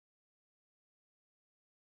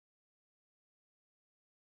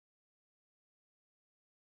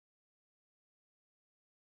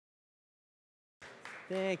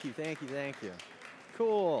Thank you, thank you, thank you.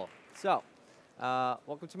 Cool. So,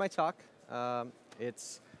 welcome to my talk.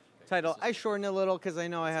 It's title, I shortened it a little because I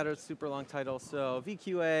know I had a super long title. So,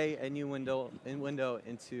 VQA, a new window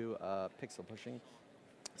into pixel pushing.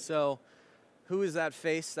 So, who is that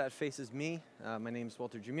face? That face is me. My name is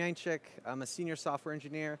Walter Dziemianczyk. I'm a senior software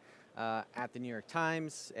engineer at the New York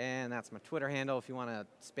Times, and that's my Twitter handle if you want to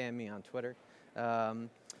spam me on Twitter.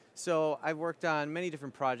 So I've worked on many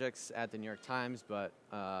different projects at the New York Times, but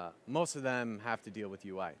most of them have to deal with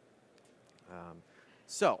UI.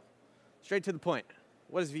 So, straight to the point.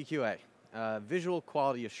 What is VQA? Visual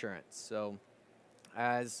Quality Assurance. So,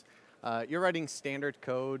 as you're writing standard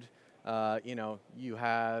code, you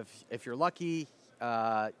have, if you're lucky,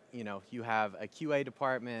 you have a QA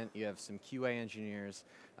department, you have some QA engineers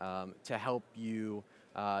to help you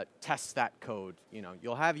test that code.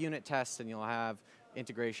 You'll have unit tests and you'll have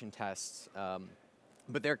integration tests,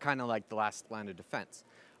 but they're kind of like the last line of defense.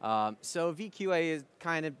 So VQA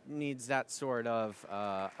kind of needs that sort of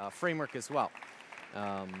framework as well.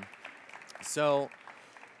 So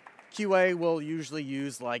QA will usually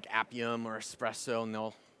use like Appium or Espresso, and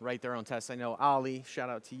they'll write their own tests. I know Ali, shout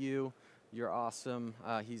out to you. You're awesome.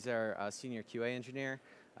 He's our senior QA engineer.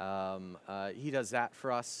 He does that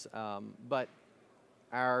for us, but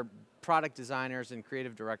our product designers and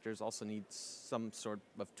creative directors also need some sort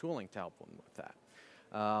of tooling to help them with that.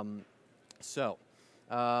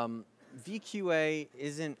 VQA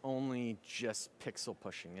isn't only just pixel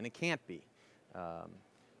pushing, and it can't be.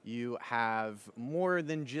 You have more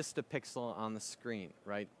than just a pixel on the screen,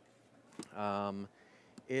 right?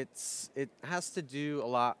 It has to do a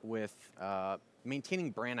lot with maintaining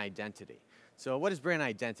brand identity. So what is brand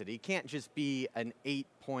identity? It can't just be an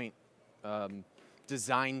 8-point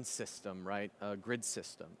design system, right? A grid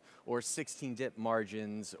system, or 16-bit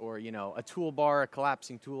margins, or a toolbar, a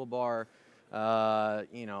collapsing toolbar, a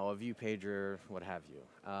view pager, what have you.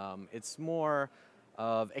 It's more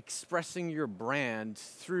of expressing your brand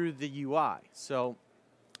through the UI. So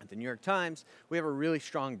at the New York Times, we have a really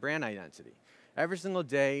strong brand identity. Every single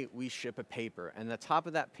day we ship a paper, and the top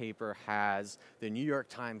of that paper has the New York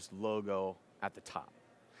Times logo at the top.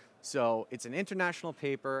 So it's an international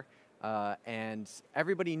paper, and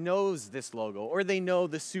everybody knows this logo, or they know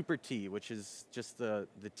the super T, which is just the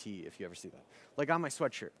T, if you ever see that, like on my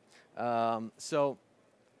sweatshirt.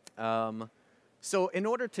 So in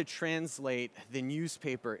order to translate the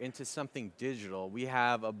newspaper into something digital, we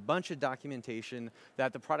have a bunch of documentation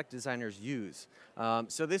that the product designers use.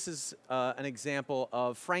 So this is an example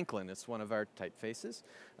of Franklin. It's one of our typefaces.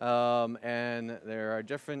 And there are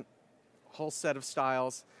different whole set of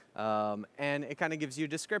styles. And it kind of gives you a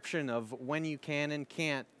description of when you can and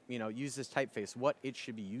can't use this typeface, what it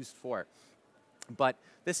should be used for. But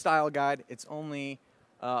this style guide, it's only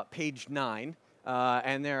page 9.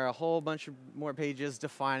 And there are a whole bunch of more pages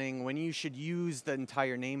defining when you should use the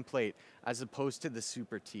entire nameplate as opposed to the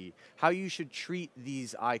super T, how you should treat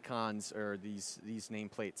these icons or these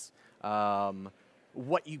nameplates,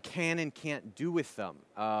 what you can and can't do with them,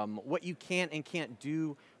 what you can and can't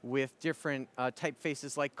do with different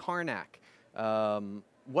typefaces like Karnak,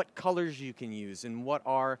 what colors you can use, and what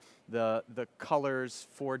are the colors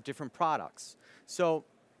for different products. So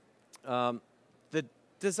the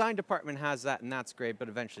design department has that, and that's great, but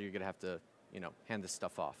eventually you're going to have to, hand this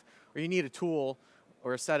stuff off. Or you need a tool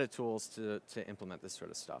or a set of tools to implement this sort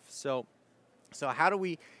of stuff. So how do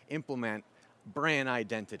we implement brand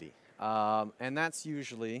identity? And that's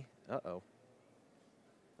usually, uh-oh,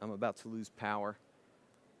 I'm about to lose power.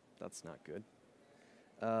 That's not good.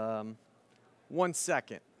 1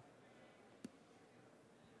 second.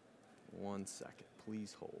 1 second,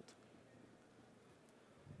 please hold.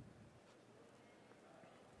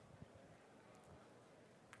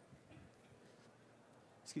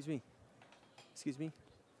 Excuse me. Excuse me.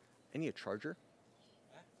 I need a charger.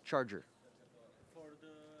 Charger. For the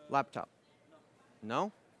Laptop.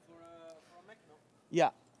 No? For a Mac, no.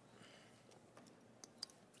 Yeah.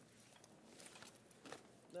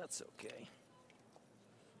 That's okay.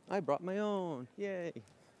 I brought my own. Yay.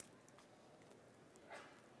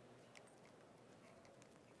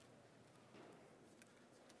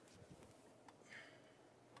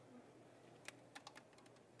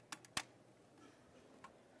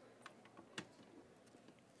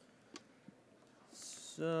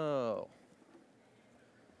 So,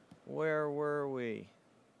 where were we?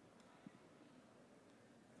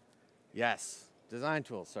 Yes, design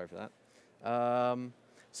tools, sorry for that.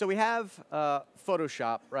 So we have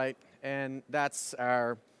Photoshop, right? And that's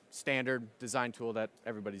our standard design tool that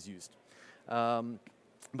everybody's used.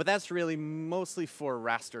 But that's really mostly for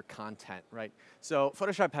raster content, right? So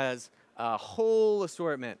Photoshop has a whole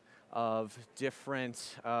assortment of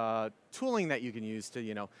different tooling that you can use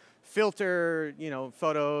to, filter,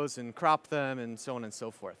 photos and crop them and so on and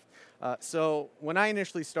so forth. So when I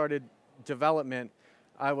initially started development,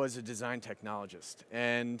 I was a design technologist,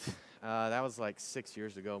 and that was like 6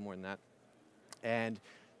 years ago, more than that. And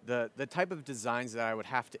the type of designs that I would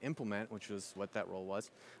have to implement, which was what that role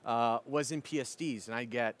was in PSDs, and I'd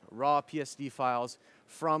get raw PSD files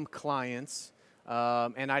from clients,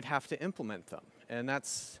 and I'd have to implement them, and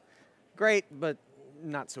that's great, but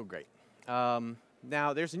not so great.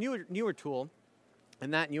 Now there's a newer tool,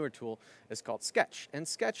 and that newer tool is called Sketch, and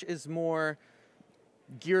Sketch is more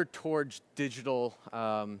geared towards digital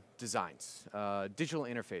designs, digital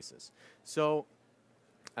interfaces. So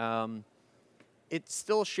it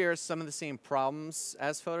still shares some of the same problems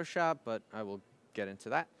as Photoshop, but I will get into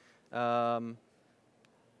that.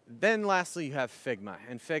 Then lastly, you have Figma,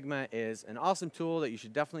 and Figma is an awesome tool that you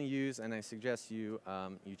should definitely use, and I suggest you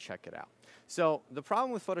check it out. So the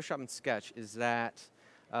problem with Photoshop and Sketch is that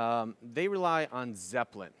they rely on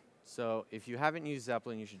Zeplin. So if you haven't used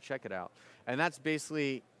Zeplin, you should check it out. And that's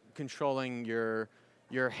basically controlling your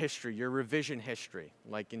history, your revision history,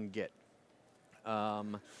 like in Git.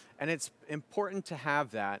 And it's important to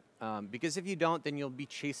have that because if you don't, then you'll be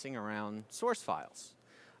chasing around source files.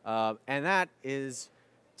 And that is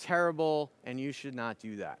terrible, and you should not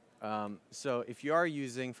do that. So if you are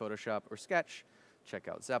using Photoshop or Sketch, check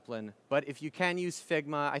out Zeplin. But if you can use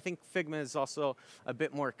Figma, I think Figma is also a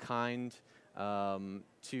bit more kind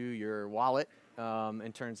to your wallet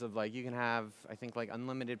in terms of like you can have, I think, like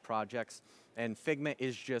unlimited projects, and Figma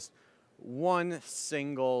is just one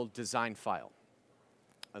single design file.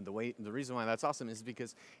 The reason why that's awesome is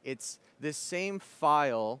because it's this same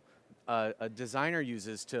file a designer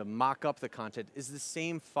uses to mock up the content is the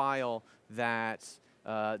same file that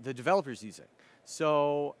the developer's using.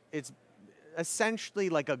 So it's essentially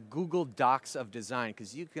like a Google Docs of design,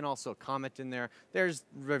 because you can also comment in there. There's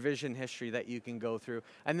revision history that you can go through.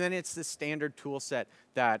 And then it's the standard tool set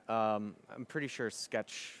that I'm pretty sure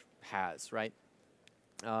Sketch has, right?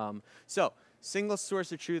 So single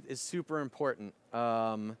source of truth is super important.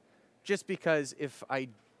 Just because if I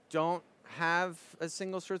don't have a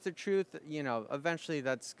single source of truth, eventually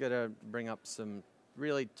that's going to bring up some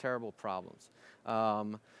really terrible problems.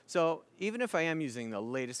 So even if I am using the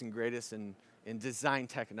latest and greatest in design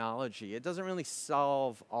technology, it doesn't really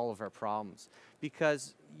solve all of our problems,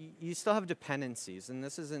 because you still have dependencies, and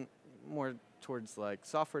this isn't more towards like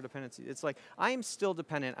software dependency. It's like I am still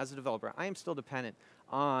dependent as a developer. I am still dependent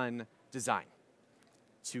on design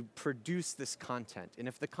to produce this content. And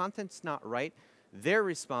if the content's not right, they're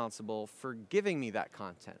responsible for giving me that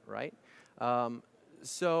content, right?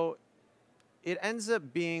 So it ends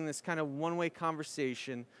up being this kind of one-way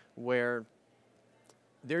conversation where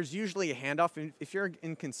there's usually a handoff. If you're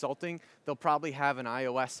in consulting, they'll probably have an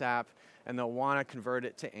iOS app, and they'll want to convert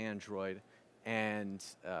it to Android. And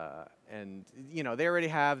they already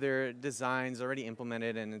have their designs already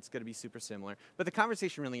implemented, and it's going to be super similar. But the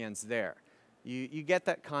conversation really ends there. You get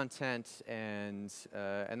that content, and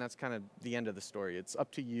that's kind of the end of the story. It's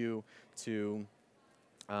up to you to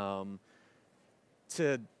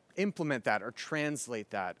implement that or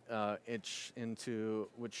translate that into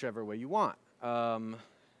whichever way you want.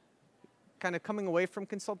 Kind of coming away from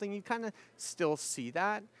consulting, you kind of still see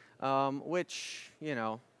that, which,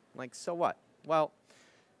 like, so what? Well,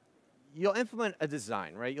 you'll implement a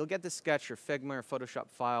design, right? You'll get the Sketch or Figma or Photoshop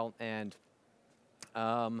file, and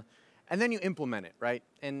then you implement it, right?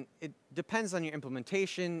 And it depends on your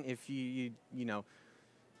implementation. If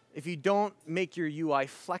if you don't make your UI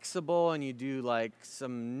flexible and you do like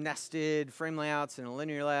some nested frame layouts and a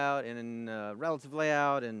linear layout and a relative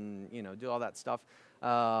layout and do all that stuff,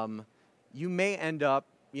 you may end up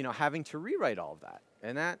having to rewrite all of that,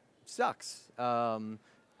 and that sucks.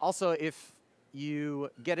 Also, if you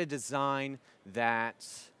get a design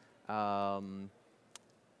that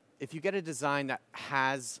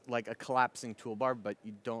has like a collapsing toolbar, but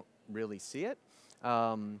you don't really see it,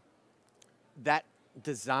 that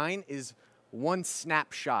design is one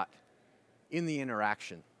snapshot in the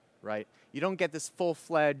interaction, right? You don't get this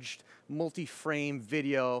full-fledged multi-frame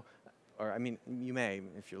video, or I mean, you may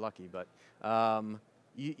if you're lucky, but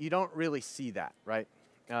you don't really see that, right?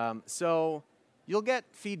 So you'll get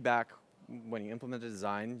feedback when you implement a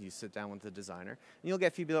design. You sit down with the designer, and you'll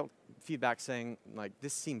get feedback saying, like,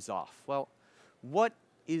 this seems off. Well, what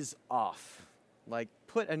is off? Like,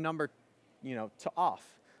 put a number, to off.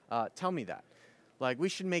 Tell me that. Like, we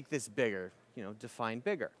should make this bigger, define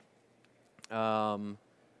bigger. And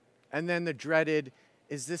then the dreaded,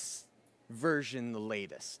 is this version the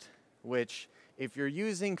latest? Which If you're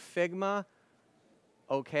using Figma,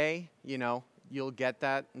 okay, you know, you'll get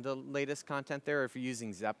that, the latest content there. If you're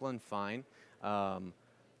using Zeplin, fine.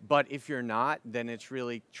 But if you're not, then it's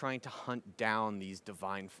really trying to hunt down these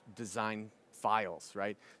design files,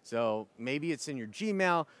 right? So maybe it's in your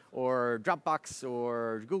Gmail or Dropbox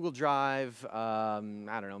or Google Drive. I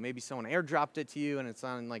don't know, maybe someone airdropped it to you and it's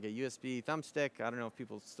on like a USB thumbstick. I don't know if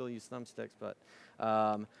people still use thumbsticks, but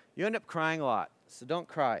you end up crying a lot. So don't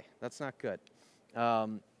cry. That's not good.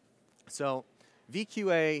 So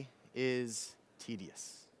VQA is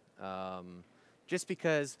tedious. Just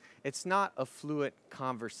because it's not a fluent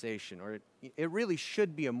conversation, or it really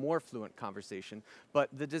should be a more fluent conversation, but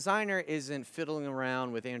the designer isn't fiddling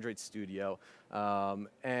around with Android Studio,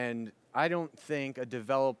 and I don't think a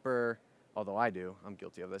developer, although I do, I'm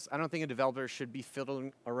guilty of this, I don't think a developer should be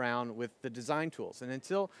fiddling around with the design tools. And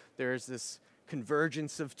until there's this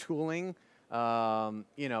convergence of tooling,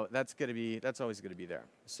 you know, that's always gonna be there.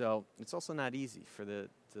 So it's also not easy for the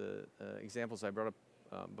examples I brought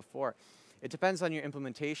up before. It depends on your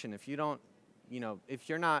implementation. If you don't, you know, if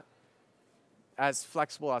you're not as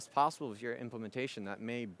flexible as possible with your implementation, that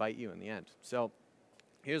may bite you in the end. So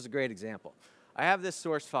here's a great example. I have this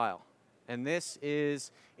source file, and this is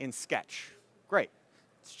in Sketch. Great.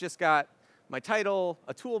 It's just got my title,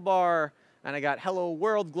 a toolbar, and I got hello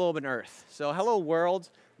world, globe, and earth. So hello world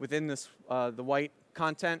within this, the white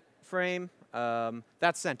content frame,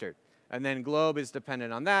 that's centered. And then globe is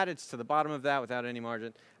dependent on that. It's to the bottom of that without any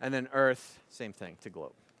margin. And then earth, same thing to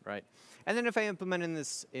globe, right? And then if I implement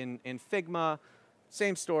this in Figma,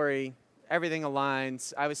 same story, everything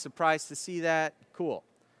aligns. I was surprised to see that, cool.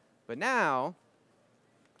 But now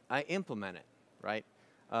I implement it, right?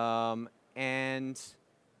 And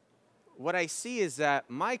what I see is that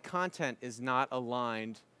my content is not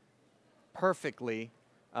aligned perfectly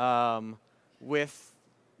with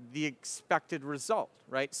the expected result,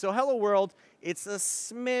 right? So hello world, it's a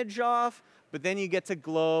smidge off, but then you get to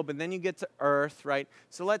globe, and then you get to earth, right?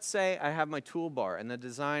 So let's say I have my toolbar, and the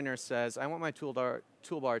designer says, I want my toolbar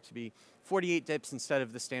to be 48 dips instead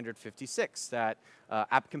of the standard 56 that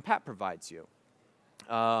AppCompat provides you.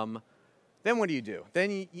 Then what do?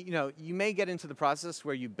 Then you may get into the process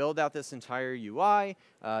where you build out this entire UI,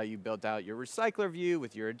 you build out your recycler view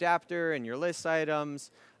with your adapter and your list items,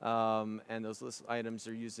 and those list items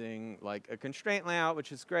are using like a constraint layout,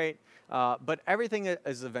 which is great, but everything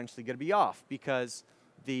is eventually going to be off because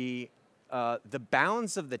the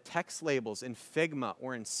bounds of the text labels in Figma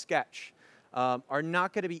or in Sketch are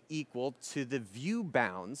not going to be equal to the view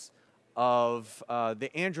bounds of the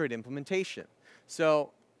Android implementation. So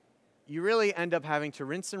you really end up having to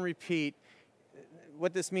rinse and repeat.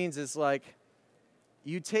 What this means is like,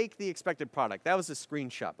 you take the expected product. That was a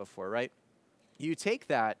screenshot before, right? You take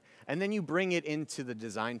that, and then you bring it into the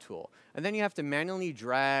design tool. And then you have to manually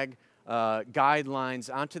drag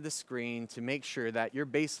guidelines onto the screen to make sure that your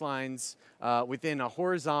baselines within a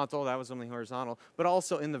horizontal, that was only horizontal, but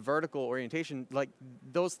also in the vertical orientation, like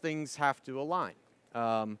those things have to align.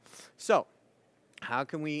 So how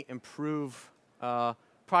can we improve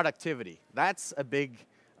productivity? That's a big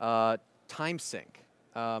time sink.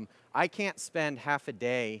 I can't spend half a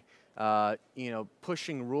day,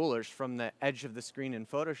 pushing rulers from the edge of the screen in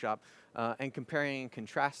Photoshop and comparing and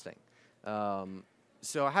contrasting.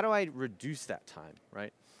 So how do I reduce that time,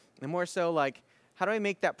 right? And more so, like, how do I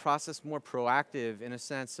make that process more proactive in a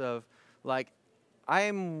sense of, like, I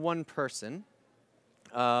am one person,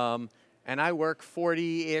 and I work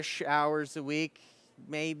 40-ish hours a week,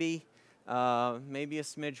 maybe a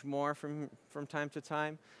smidge more from time to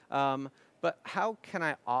time. But how can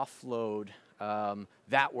I offload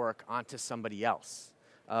that work onto somebody else?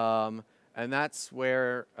 And that's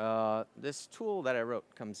where this tool that I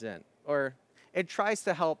wrote comes in. Or it tries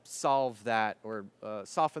to help solve that or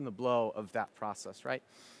soften the blow of that process, right?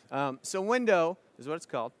 So window is what it's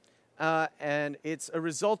called. And it's a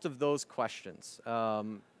result of those questions.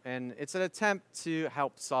 And it's an attempt to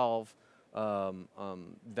help solve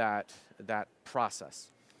that process.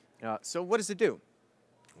 So what does it do?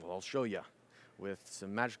 Well, I'll show you with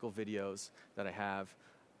some magical videos that I have.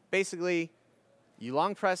 Basically, you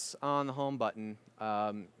long press on the home button.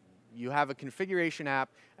 You have a configuration app,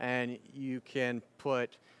 and you can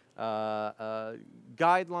put guidelines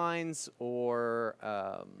or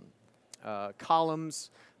columns.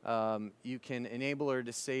 You can enable or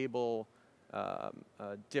disable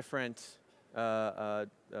different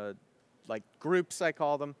like groups, I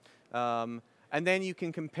call them. And then you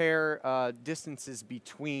can compare distances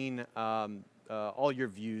between all your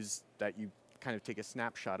views that you kind of take a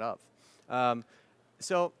snapshot of.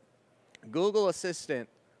 So Google Assistant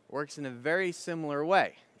works in a very similar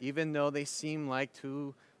way. even though they seem like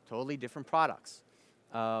two totally different products.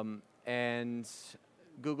 And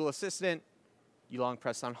Google Assistant, you long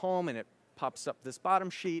press on home and it pops up this bottom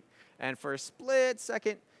sheet. And for a split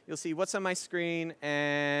second, you'll see what's on my screen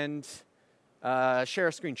and share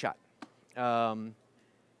a screenshot.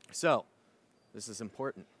 So this is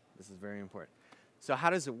important. This is very important. So how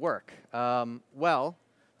does it work? Well,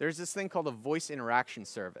 there's this thing called a voice interaction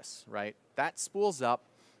service, right? That spools up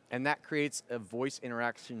and that creates a voice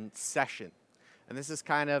interaction session. And this is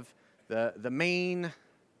kind of the main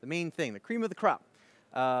thing, the cream of the crop.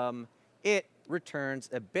 It returns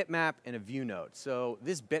a bitmap and a view node. So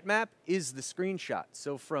this bitmap is the screenshot.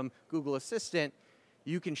 So from Google Assistant,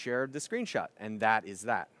 you can share the screenshot, and that is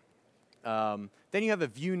that. Then you have a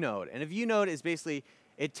view node, and a view node is basically,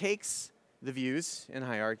 it takes the views in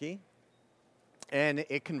hierarchy, and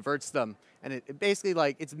it converts them, and it basically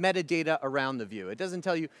like, it's metadata around the view. It doesn't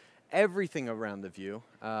tell you everything around the view.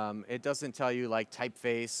 It doesn't tell you like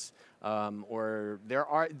typeface, or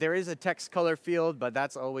there is a text color field, but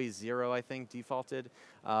that's always 0, I think, defaulted.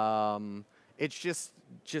 It's just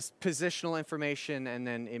positional information, and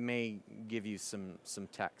then it may give you some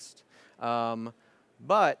text.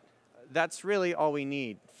 But that's really all we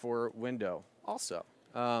need for window also.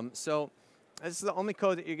 So this is the only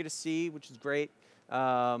code that you're going to see, which is great.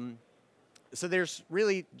 So there's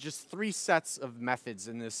really just 3 sets of methods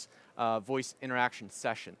in this voice interaction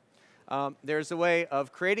session. There's a way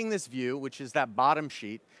of creating this view, which is that bottom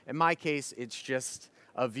sheet. In my case, it's just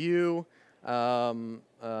a view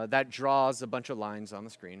that draws a bunch of lines on the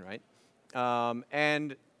screen, right?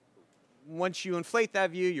 And once you inflate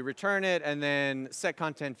that view, you return it, and then set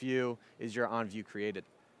content view is your on view created.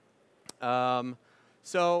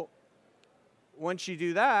 So once you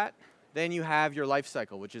do that, then you have your life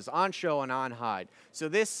cycle, which is on show and on hide. So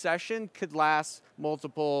this session could last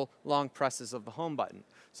multiple long presses of the home button.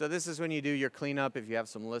 So this is when you do your cleanup if you have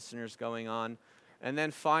some listeners going on. And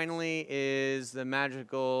then finally is the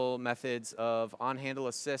magical methods of on-handle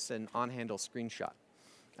assist and on-handle screenshot.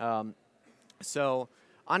 So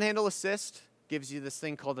on-handle assist gives you this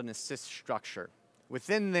thing called an assist structure.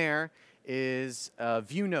 Within there is a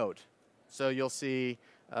view node. So you'll see,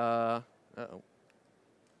 nope.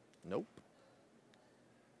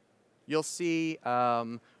 You'll see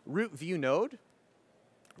root view node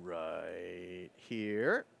right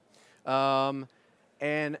here.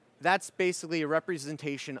 And that's basically a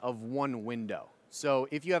representation of one window. So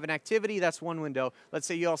if you have an activity, that's one window. Let's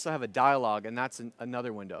say you also have a dialogue, and that's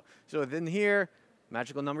another window. So within here,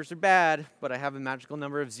 magical numbers are bad, but I have a magical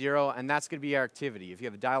number of 0, and that's going to be our activity. If you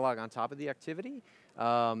have a dialogue on top of the activity,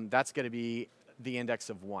 that's going to be the index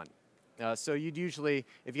of 1. So you'd usually,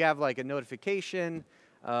 if you have like a notification,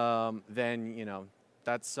 then you know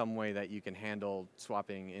that's some way that you can handle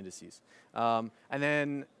swapping indices. And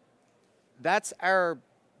then that's our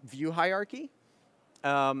view hierarchy.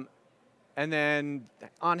 And then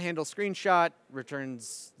on-handle screenshot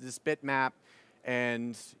returns this bitmap.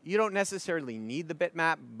 And you don't necessarily need the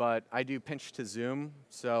bitmap, but I do pinch to zoom.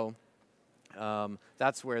 So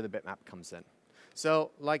that's where the bitmap comes in.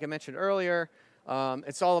 So like I mentioned earlier,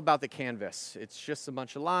 it's all about the canvas. It's just a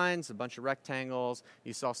bunch of lines, a bunch of rectangles.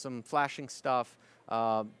 You saw some flashing stuff.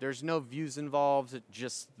 There's no views involved,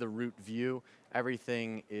 just the root view.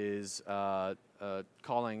 Everything is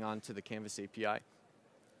calling onto the Canvas API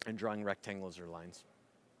and drawing rectangles or lines.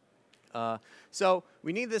 So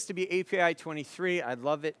we need this to be API 23. I'd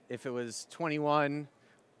love it if it was 21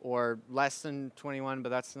 or less than 21, but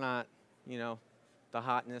that's not, you know, the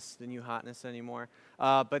hotness, the new hotness anymore.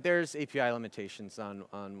 But there's API limitations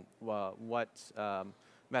on what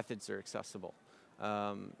methods are accessible.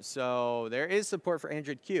 So there is support for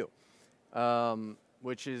Android Q,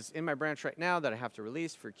 which is in my branch right now that I have to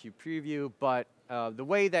release for Q preview. But the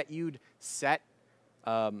way that you'd set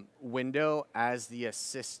window as the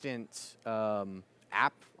assistant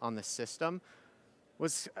app on the system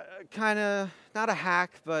was kind of not a hack,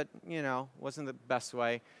 but you know, wasn't the best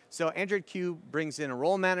way. So Android Q brings in a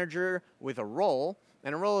role manager with a role,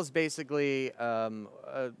 and a role is basically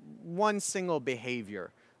one single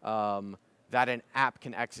behavior that an app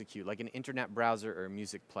can execute, like an internet browser or a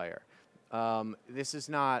music player. This is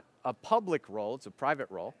not a public role, it's a private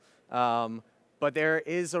role. But there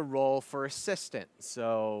is a role for assistant,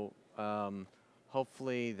 so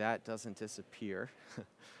hopefully that doesn't disappear.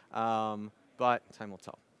 But time will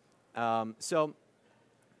tell. So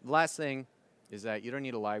the last thing is that you don't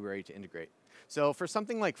need a library to integrate. So for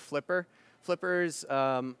something like Flipper, Flipper's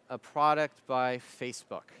a product by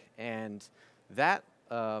Facebook, and that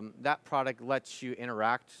product lets you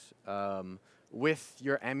interact with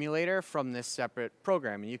your emulator from this separate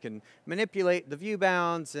program. And you can manipulate the view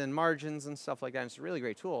bounds and margins and stuff like that. It's a really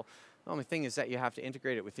great tool. The only thing is that you have to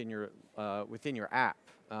integrate it within your app.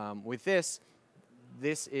 With this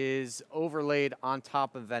is overlaid on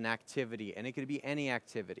top of an activity, and it could be any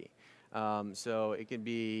activity. So it can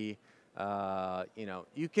be,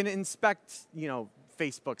 you can inspect,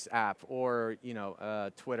 Facebook's app or,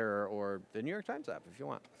 Twitter or the New York Times app if you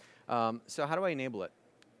want. So how do I enable it?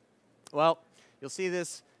 Well, you'll see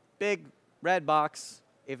this big red box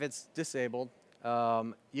if it's disabled.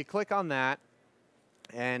 You click on that,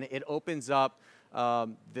 and it opens up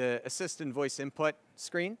the assistant voice input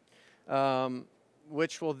screen,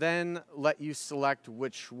 which will then let you select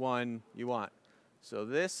which one you want. So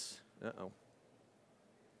this,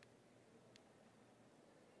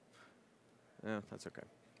 that's okay.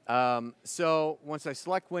 So once I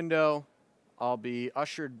select window, I'll be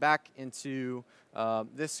ushered back into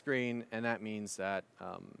this screen, and that means that,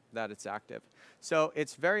 that it's active. So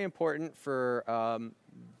it's very important for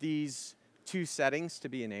these two settings to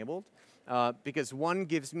be enabled, because one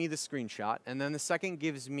gives me the screenshot, and then the second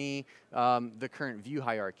gives me the current view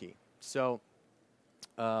hierarchy. So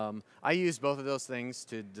I use both of those things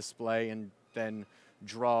to display and then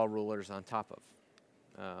draw rulers on top of.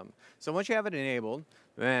 So once you have it enabled,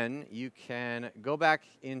 then you can go back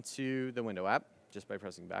into the window app just by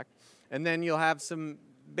pressing back, and then you'll have some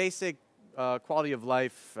basic quality of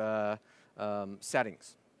life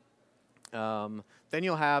settings. Then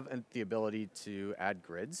you'll have the ability to add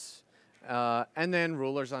grids, and then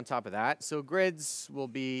rulers on top of that. So grids will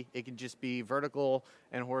be, it can just be vertical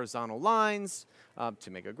and horizontal lines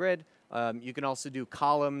to make a grid. You can also do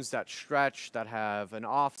columns that stretch, that have an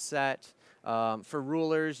offset. For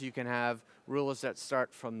rulers, you can have rulers that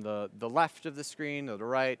start from the left of the screen or the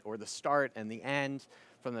right, or the start and the end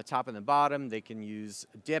from the top and the bottom. They can use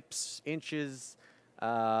dips, inches,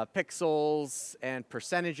 pixels, and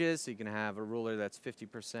percentages. So you can have a ruler that's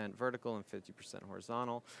 50% vertical and 50%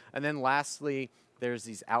 horizontal. And then lastly, there's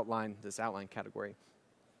this outline category,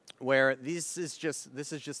 where this is just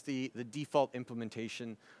the default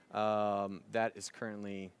implementation that is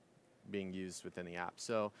currently being used within the app.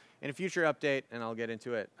 So in a future update, and I'll get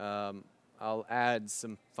into it, I'll add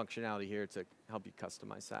some functionality here to help you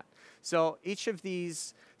customize that. So each of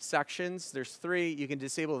these sections, there's 3, you can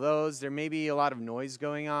disable those. There may be a lot of noise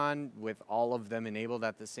going on with all of them enabled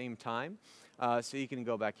at the same time. So you can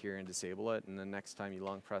go back here and disable it, and the next time you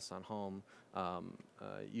long press on home,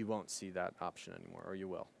 you won't see that option anymore, or you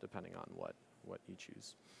will, depending on what you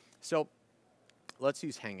choose. So let's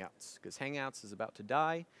use Hangouts, because Hangouts is about to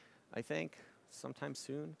die, I think, sometime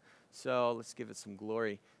soon. So let's give it some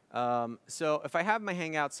glory. So if I have my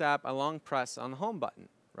Hangouts app, I long press on the home button,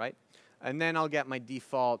 right? And then I'll get my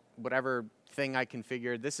default, whatever thing I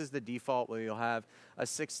configured. This is the default, where you'll have a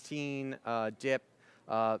 16 dip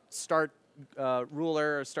start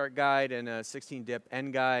ruler or start guide, and a 16 dip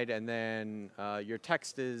end guide, and then your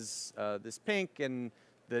text is this pink, and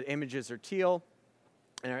the images are teal,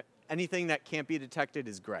 and anything that can't be detected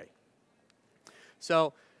is gray.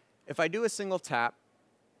 So if I do a single tap,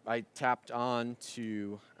 I tapped on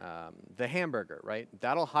to the hamburger, right?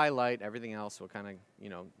 That'll highlight, everything else will kind of,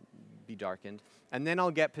 be darkened. And then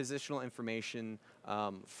I'll get positional information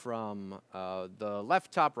from the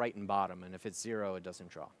left, top, right, and bottom. And if it's 0, it doesn't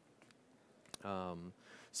draw.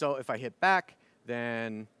 So if I hit back,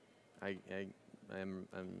 then I'm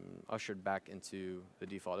ushered back into the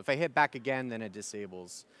default. If I hit back again, then it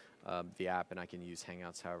disables the app, and I can use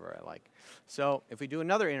Hangouts however I like. So if we do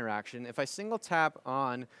another interaction, if I single tap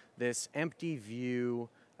on this empty view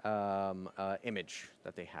image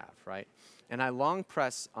that they have, right, and I long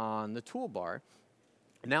press on the toolbar,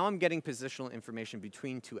 now I'm getting positional information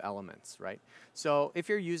between 2 elements, right? So if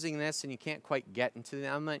you're using this and you can't quite get into the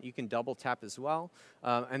element, you can double tap as well,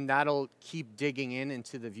 and that'll keep digging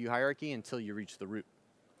into the view hierarchy until you reach the root.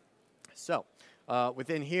 So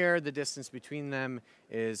within here, the distance between them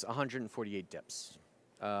is 148 dips.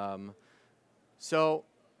 So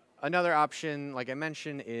another option, like I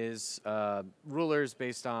mentioned, is rulers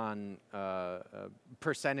based on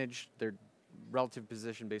percentage. They're relative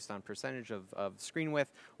position based on percentage of screen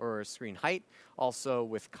width or screen height, also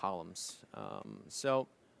with columns. So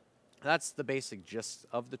that's the basic gist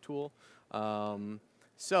of the tool.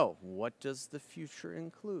 So what does the future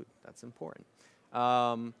include? That's important.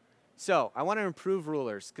 So I want to improve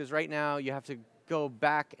rulers, because right now you have to go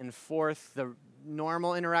back and forth. The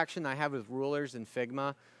normal interaction I have with rulers in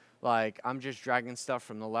Figma, like I'm just dragging stuff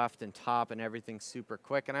from the left and top and everything's super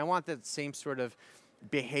quick, and I want that same sort of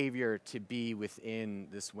behavior to be within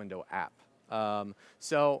this window app.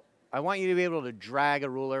 So I want you to be able to drag a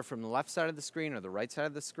ruler from the left side of the screen or the right side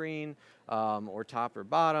of the screen, or top or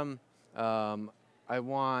bottom. I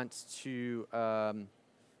want to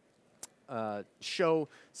show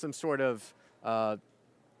some sort of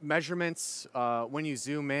measurements. When you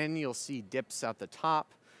zoom in, you'll see dips at the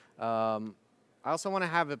top. I also want to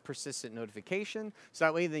have a persistent notification, so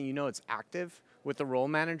that way then you know it's active. With the role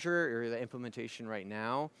manager or the implementation right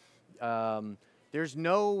now, there's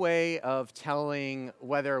no way of telling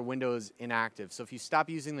whether a window is inactive. So if you stop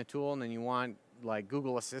using the tool and then you want like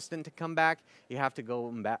Google Assistant to come back, you have to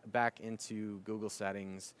go back into Google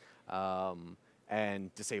settings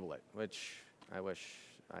and disable it, which I wish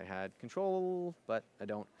I had control, but I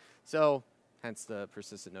don't. So hence the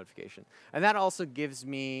persistent notification. And that also gives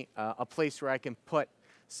me a place where I can put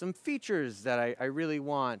some features that I really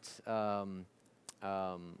want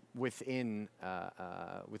within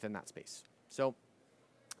that space. So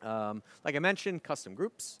like I mentioned, custom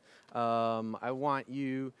groups. I want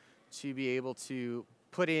you to be able to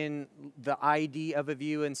put in the ID of a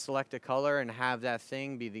view and select a color and have that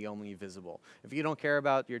thing be the only visible. If you don't care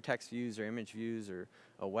about your text views or image views or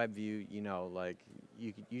a web view, you know, like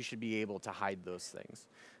you should be able to hide those things.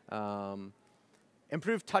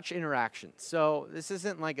 Improve touch interaction. So this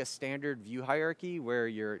isn't like a standard view hierarchy where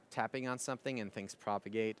you're tapping on something and things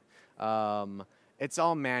propagate. It's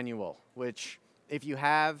all manual, which if you're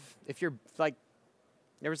like,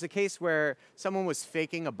 there was a case where someone was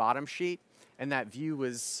faking a bottom sheet and that view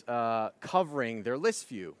was covering their list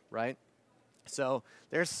view, right? So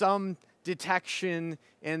there's some detection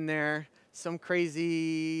in there, some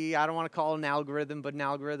crazy, I don't want to call it an algorithm, but an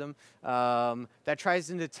algorithm that tries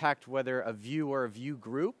to detect whether a view or a view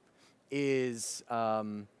group is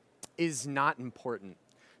not important.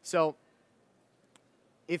 So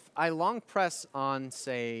if I long press on,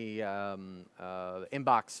 say,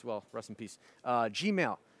 inbox, well, rest in peace,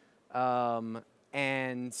 Gmail,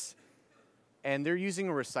 and they're using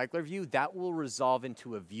a recycler view, that will resolve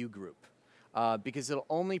into a view group. Because it'll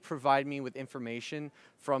only provide me with information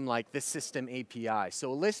from like the system API.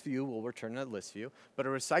 So a list view will return a list view, but a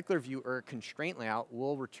recycler view or a constraint layout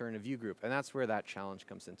will return a view group. And that's where that challenge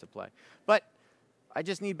comes into play. But I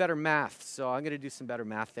just need better math, so I'm going to do some better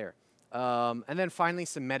math there. And then finally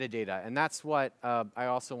some metadata, and that's what I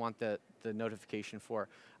also want the notification for.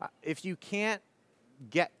 If you can't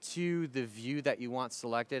get to the view that you want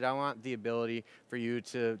selected, I want the ability for you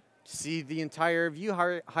to see the entire view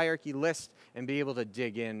hierarchy list and be able to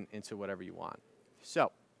dig into whatever you want.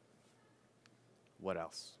 So, what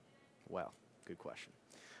else? Well, good question.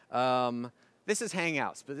 This is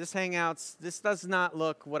Hangouts, but this does not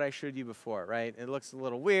look what I showed you before, right? It looks a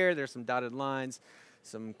little weird. There's some dotted lines,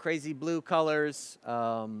 some crazy blue colors.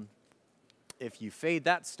 If you fade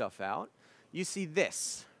that stuff out, you see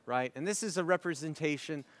this, right? And this is a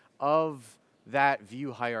representation of that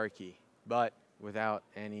view hierarchy, but without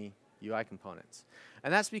any UI components.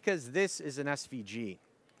 And that's because this is an SVG,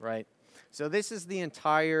 right? So this is the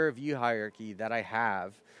entire view hierarchy that I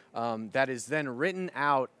have that is then written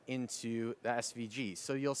out into the SVG.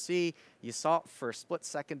 So you'll see, you saw it for a split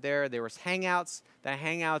second there was Hangouts. That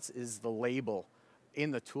Hangouts is the label in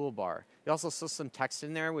the toolbar. You also saw some text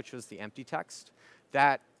in there, which was the empty text.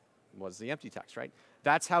 That was the empty text, right?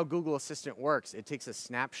 That's how Google Assistant works. It takes a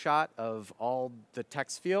snapshot of all the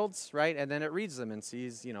text fields, right? And then it reads them and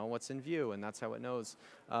sees, you know, what's in view, and that's how it knows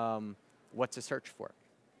what to search for.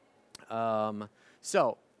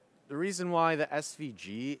 So the reason why the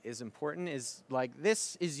SVG is important is, like,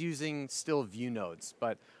 this is using still view nodes,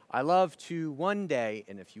 but I love to one day,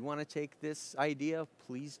 and if you want to take this idea,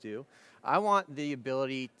 please do, I want the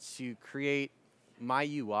ability to create my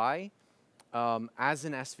UI as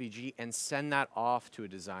an SVG and send that off to a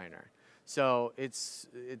designer. So it's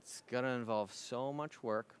gonna involve so much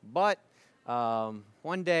work, but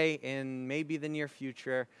one day in maybe the near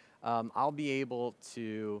future, I'll be able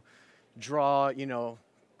to draw, you know,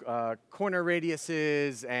 corner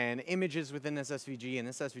radiuses and images within this SVG, and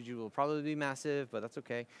this SVG will probably be massive, but that's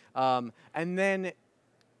okay. And then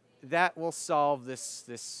that will solve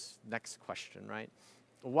this next question, right?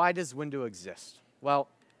 Why does Window exist? Well,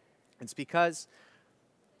 it's because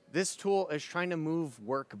this tool is trying to move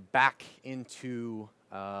work back into,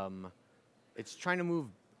 it's trying to move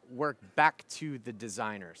work back to the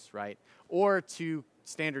designers, right? Or to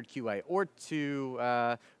standard QA, or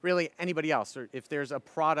to really anybody else, or if there's a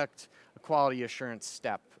product quality assurance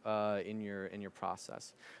step in your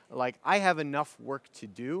process. Like, I have enough work to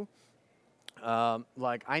do.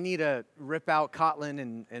 Like, I need to rip out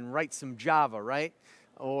Kotlin and write some Java, right?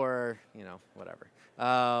 Or, you know, whatever.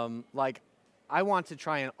 Like, I want to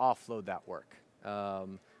try and offload that work.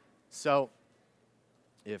 So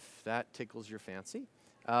if that tickles your fancy.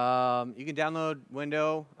 You can download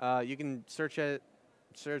Window. You can search it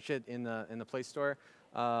in the Play Store.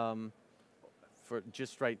 For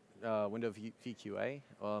just write Window VQA,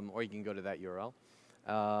 or you can go to that URL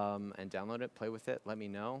and download it, play with it, let me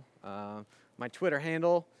know. My Twitter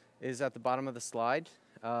handle is at the bottom of the slide,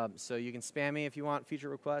 so you can spam me if you want feature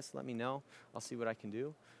requests, let me know. I'll see what I can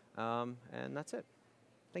do, and that's it.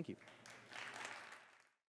 Thank you.